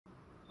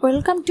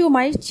Welcome to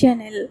my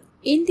channel.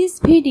 In this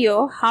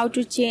video, how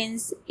to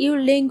change your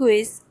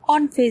language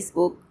on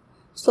Facebook.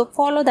 So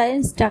follow the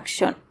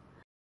instruction.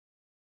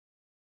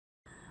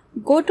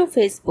 Go to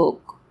Facebook.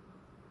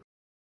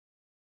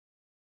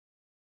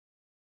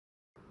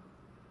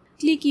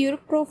 Click your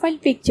profile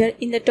picture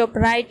in the top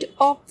right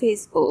of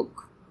Facebook.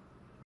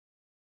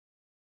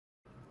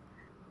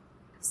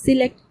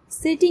 Select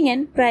Setting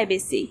and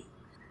Privacy.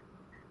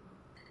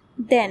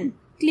 Then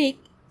click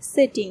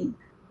Setting.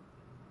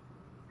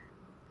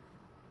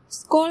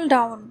 Scroll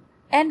down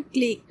and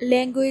click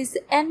Language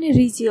and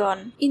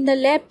Region in the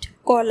left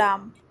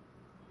column.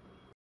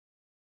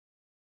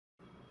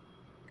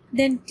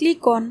 Then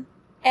click on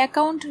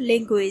Account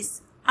Language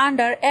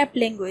under App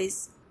Language.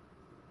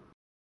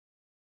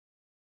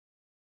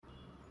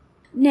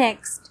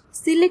 Next,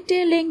 select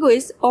a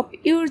language of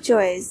your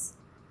choice.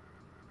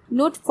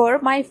 Note for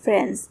my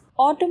friends,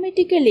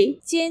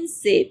 automatically change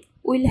shape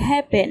will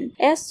happen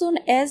as soon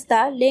as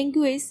the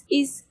language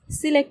is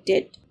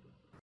selected.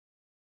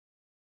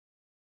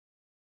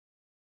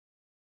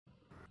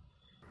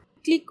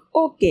 Click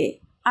OK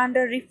and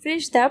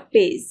refresh the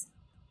page.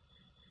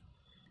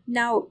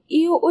 Now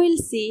you will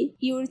see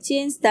you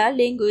change the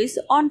language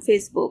on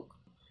Facebook.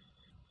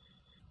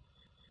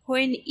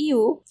 When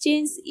you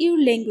change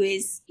your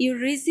language, your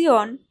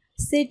region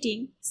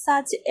setting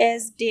such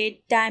as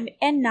date, time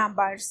and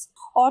numbers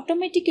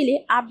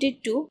automatically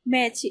update to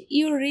match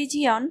your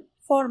region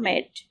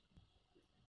format.